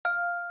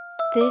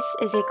This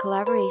is a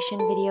collaboration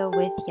video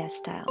with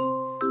Yesstyle.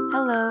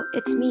 Hello,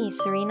 it's me,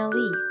 Serena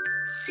Lee.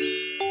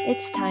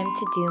 It's time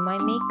to do my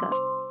makeup.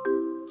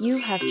 You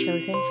have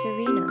chosen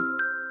Serena.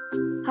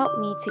 Help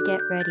me to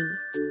get ready.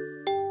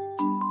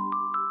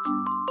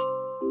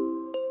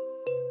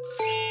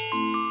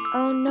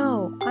 Oh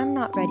no, I'm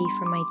not ready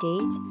for my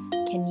date.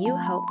 Can you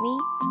help me?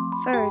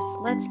 First,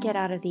 let's get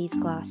out of these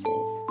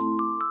glasses.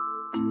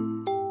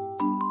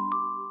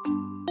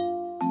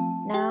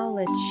 Now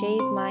let's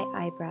shave my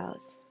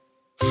eyebrows.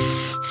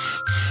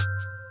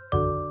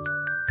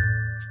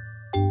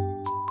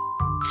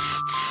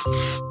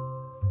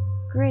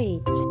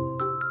 Great!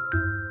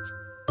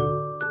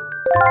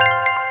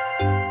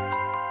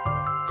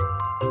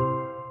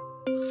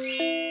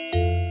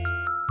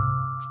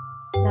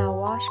 Now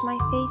wash my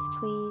face,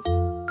 please.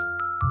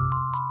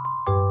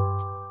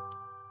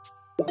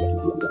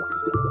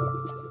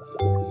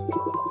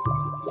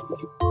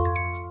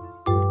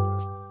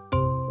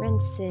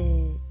 Rinse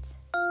it.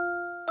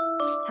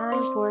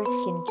 Time for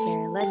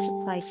skincare. Let's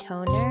apply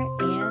toner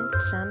and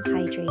some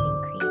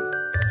hydrating cream.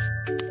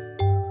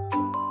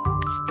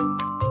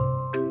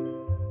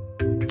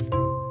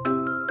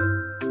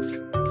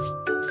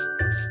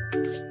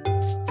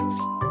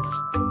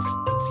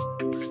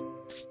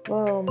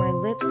 Whoa, my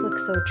lips look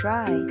so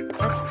dry.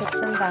 Let's put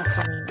some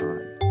Vaseline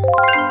on.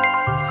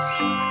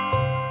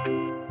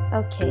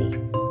 Okay,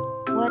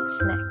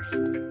 what's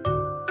next?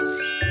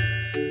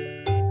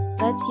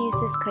 Let's use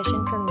this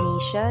cushion from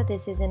Misha.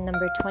 This is in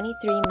number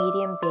 23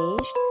 medium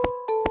beige.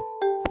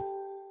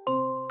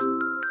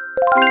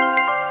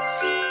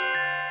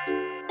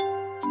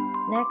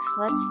 Next,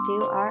 let's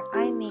do our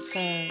eye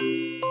makeup.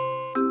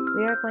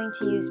 We are going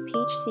to use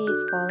Peach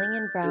C's Falling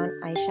in Brown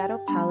eyeshadow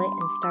palette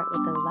and start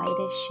with the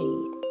lightest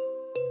shade.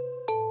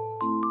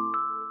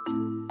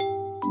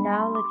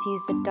 Now let's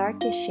use the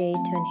darkest shade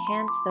to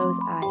enhance those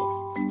eyes.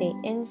 Stay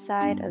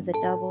inside of the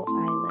double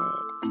eyelid.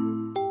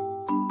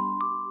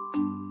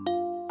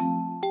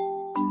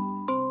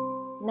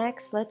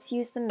 Next, let's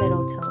use the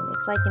middle tone.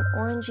 It's like an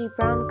orangey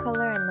brown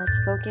color, and let's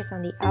focus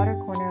on the outer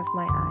corner of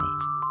my eye.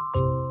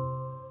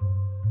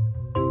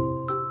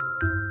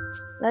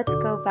 Let's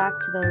go back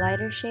to the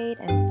lighter shade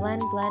and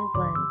blend, blend,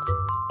 blend.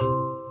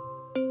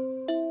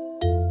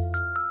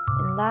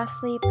 And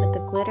lastly, put the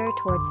glitter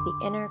towards the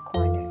inner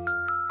corner.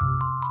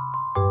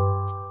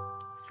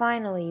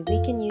 Finally, we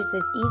can use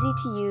this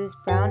easy-to-use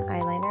brown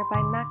eyeliner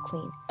by MAC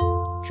Queen.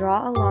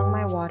 Draw along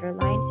my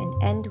waterline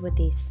and end with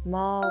a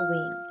small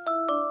wing.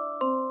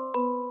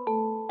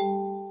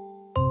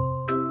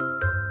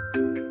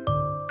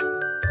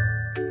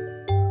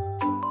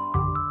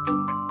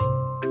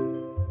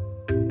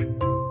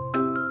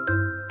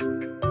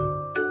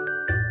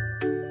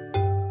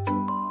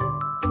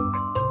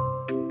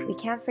 We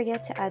can't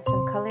forget to add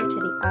some color to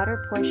the outer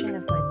portion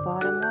of my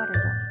bottom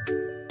waterline.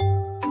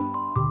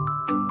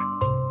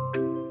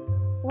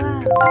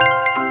 Wow!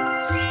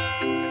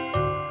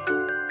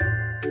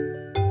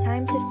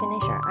 Time to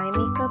finish our eye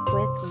makeup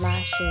with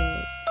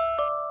lashes.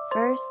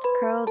 First,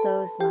 curl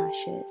those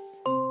lashes.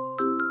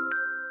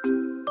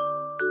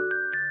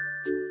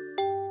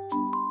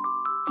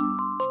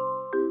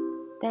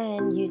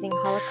 Then, using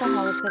Holika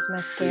Holika's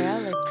mascara,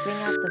 let's bring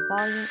out the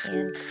volume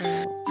and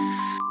curl.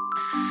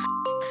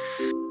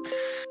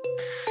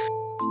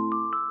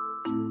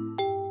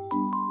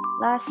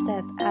 Last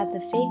step, add the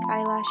fake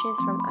eyelashes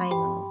from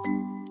Imo.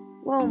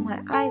 Whoa,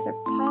 my eyes are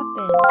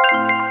popping!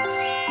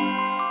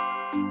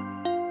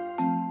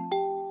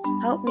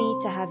 Help me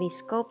to have a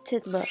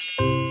sculpted look.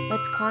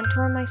 Let's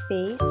contour my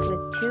face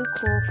with Too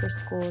Cool for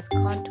School's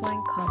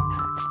Contouring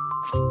Compact.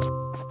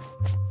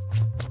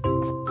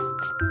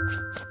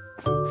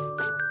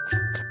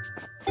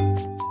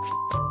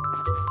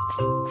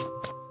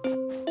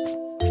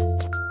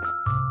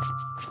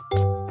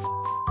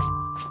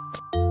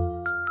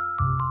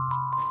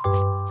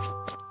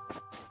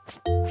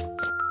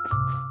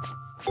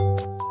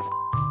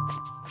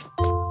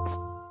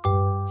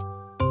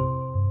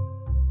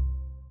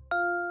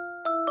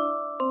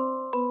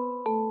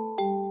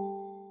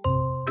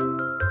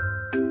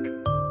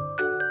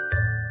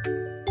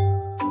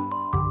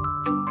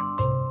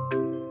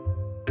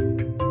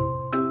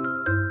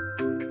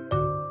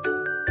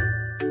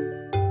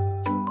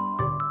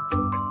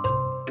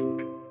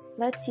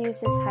 Let's use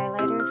this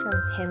highlighter from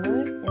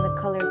Hemur in the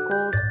color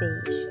Gold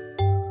Beige.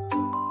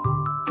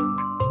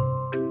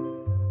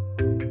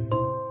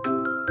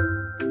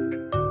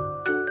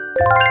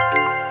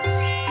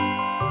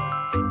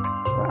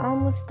 We're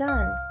almost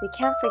done. We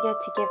can't forget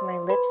to give my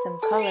lips some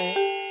color.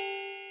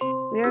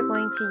 We are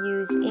going to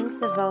use Ink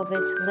the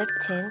Velvet's lip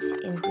tint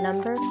in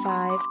number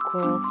 5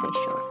 Coral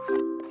Facial.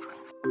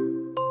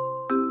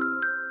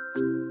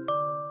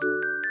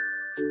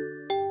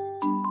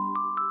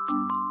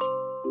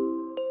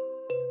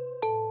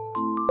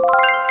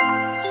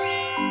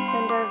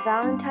 And our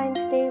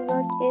Valentine's Day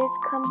look is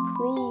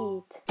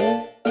complete.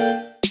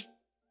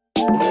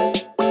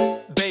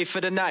 Bae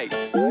for the night.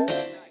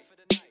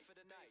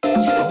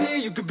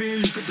 You could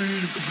be.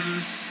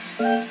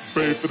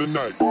 Bae for the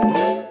night.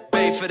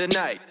 Bae for the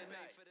night.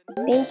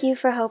 Thank you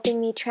for helping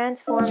me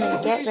transform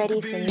and get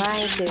ready for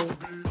my day.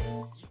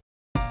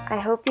 I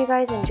hope you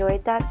guys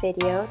enjoyed that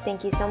video.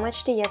 Thank you so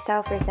much to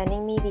Yesstyle for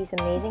sending me these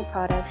amazing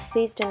products.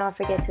 Please do not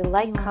forget to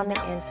like, comment,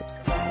 and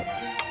subscribe.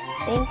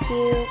 Thank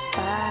you.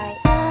 Bye.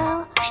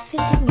 Well, I've been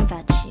thinking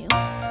about you.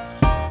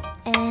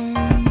 And